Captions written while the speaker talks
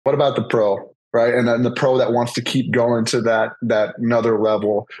What about the pro, right? And then the pro that wants to keep going to that another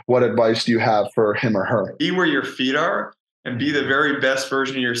level. What advice do you have for him or her? Be where your feet are and be the very best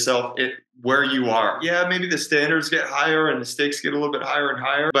version of yourself where you are. Yeah, maybe the standards get higher and the stakes get a little bit higher and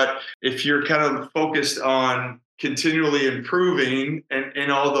higher. But if you're kind of focused on continually improving and in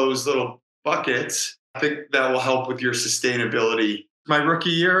all those little buckets, I think that will help with your sustainability. My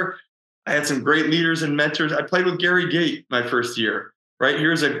rookie year, I had some great leaders and mentors. I played with Gary Gait my first year. Right,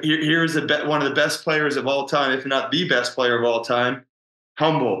 here's one of the best players of all time, if not the best player of all time.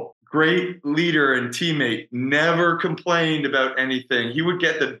 Humble, great leader and teammate, never complained about anything. He would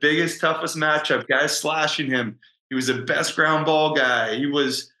get the biggest, toughest matchup, guys slashing him. He was the best ground ball guy. He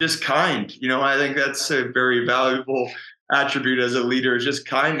was just kind. I think that's a very valuable attribute as a leader, is just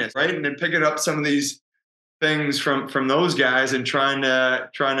kindness, right? And then picking up some of these things from those guys and trying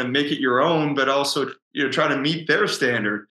to make it your own, but also trying to meet their standard.